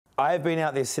I've been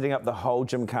out there setting up the whole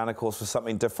gymkhana course for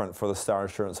something different for the Star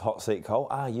Assurance Hot Seat, Cole.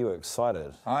 Are you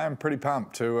excited? I am pretty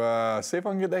pumped to see if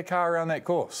I can get that car around that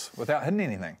course without hitting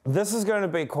anything. This is going to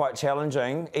be quite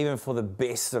challenging, even for the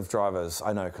best of drivers.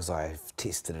 I know, because I've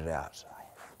tested it out.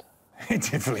 He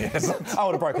definitely has. I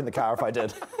would have broken the car if I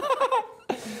did.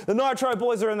 The Nitro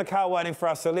boys are in the car waiting for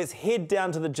us, so let's head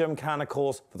down to the gymkhana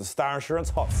course for the Star Assurance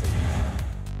Hot Seat.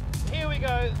 Here we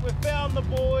go, we've found the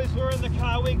boys, we're in the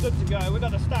car, we're good to go. We've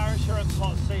got the Star Assurance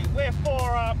Hot Seat. We're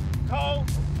 4 up. Cole,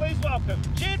 please welcome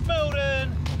Jed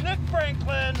Milden, Nick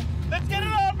Franklin. Let's get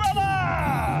it on,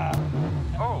 brother!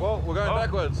 Oh, well, we're going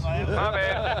backwards. My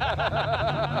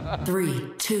bad.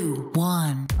 3, 2,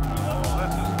 1. Oh,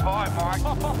 this is fine, Mike.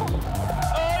 Oh,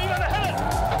 you're gonna hit it!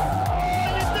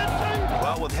 Oh, you did too!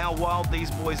 Well, with how wild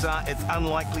these boys are, it's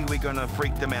unlikely we're going to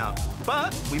freak them out.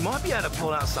 But we might be able to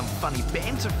pull out some funny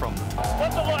banter from them.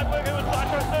 What's it like working with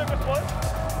Nitro Circus, boys?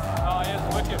 Oh, yeah,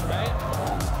 it's wicked, mate.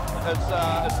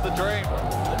 It's the dream.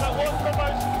 So what's the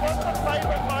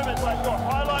favourite moment, like your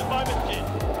highlight moment, Jed?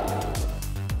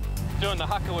 Doing the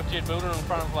haka with Jed Milden in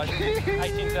front of like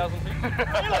 18,000 people.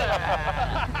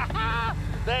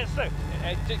 That's it.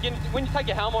 When you take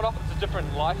your helmet off, it's a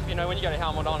different life. You know, when you got your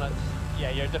helmet on, it's, yeah,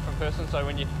 you're a different person. So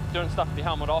when you're doing stuff with your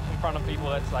helmet off in front of people,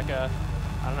 that's like a,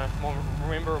 I don't know, more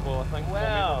memorable, I think.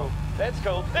 Wow, that's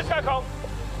cool. Let's go, Cole.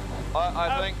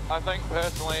 I think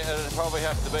personally it'd probably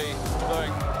have to be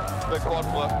doing the quad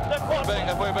flip. The quad flip.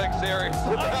 If we're being serious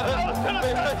about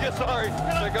it. Sorry,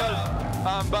 because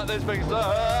but there's been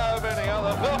so many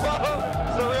other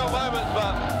surreal moments,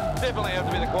 but definitely have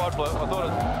to be the quad flip. I thought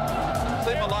it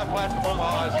seemed my life flashed before my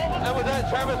eyes. And with that,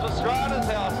 Travis Pastrana's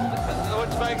house,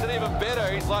 which makes it even better.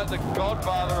 He's like the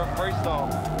godfather of freestyle.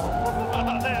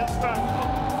 That's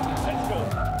cool.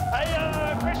 Hey,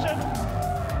 Christian,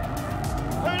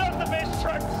 who does the best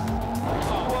tricks?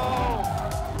 Whoa!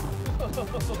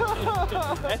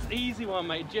 That's the easy one,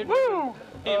 mate. Jed,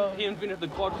 he invented the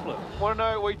quad flip. Well,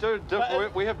 no,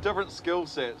 we have different skill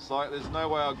sets. Like, there's no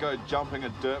way I'll go jumping a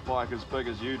dirt bike as big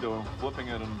as you do and flipping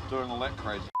it and doing all that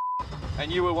crazy.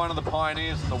 And you were one of the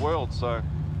pioneers in the world, so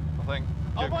I think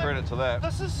give credit to that.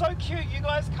 This is so cute. You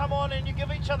guys come on and you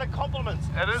give each other compliments.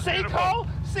 It is See, beautiful. Cole?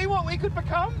 See what we could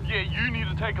become? Yeah, you need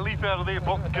to take a leaf out of their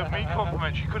book and give me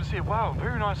compliments. You could have said, wow,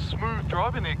 very nice smooth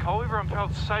driving there, Cole. Everyone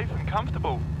felt safe and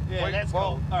comfortable. Yeah, that's cool.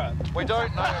 All right. We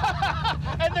don't know.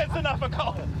 And that's enough for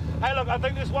Cole. Hey, look, I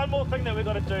think there's one more thing that we've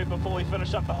got to do before we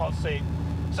finish up the hot seat.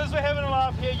 Since we're having a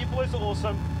laugh here, you boys are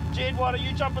awesome. Jed, why don't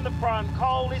you jump in the front?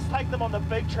 Cole, let's take them on the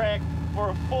big track for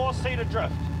a 4-seater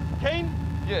drift. Keen?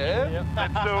 Yeah.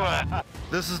 Let's do it.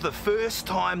 This is the first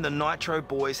time the Nitro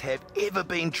boys have ever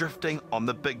been drifting on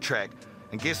the big track.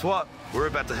 And guess what? We're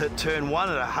about to hit turn 1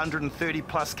 at 130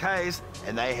 plus Ks,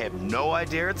 and they have no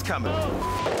idea it's coming.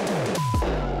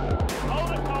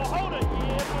 Hold it, Cole, hold it.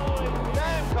 Yeah, boy.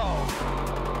 Damn, Cole.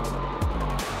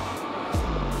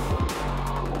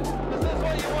 Is this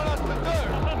what you want us to do?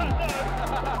 Oh,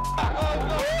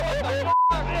 no.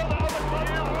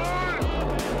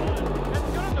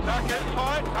 Tuck in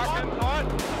tight,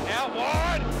 out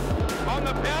wide, on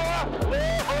the power,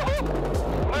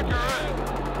 flicker it.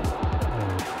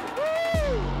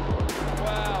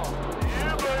 Wow.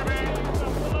 Yeah, baby.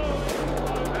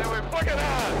 And we're flicking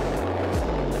hard.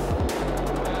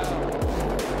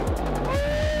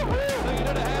 So you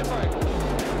did a handbrake.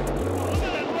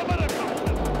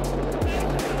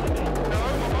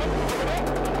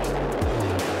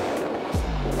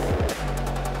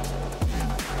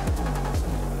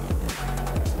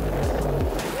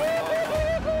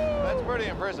 Pretty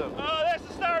impressive. Oh, that's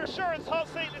the Star Assurance Hot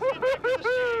Seat. Let's get back to the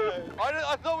studio.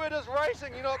 I thought we were just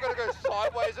racing. You're not going to go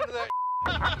sideways into that.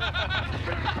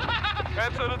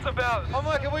 That's what it's about. I'm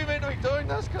like, are we meant to be doing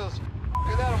this? Because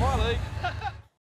get out of my league.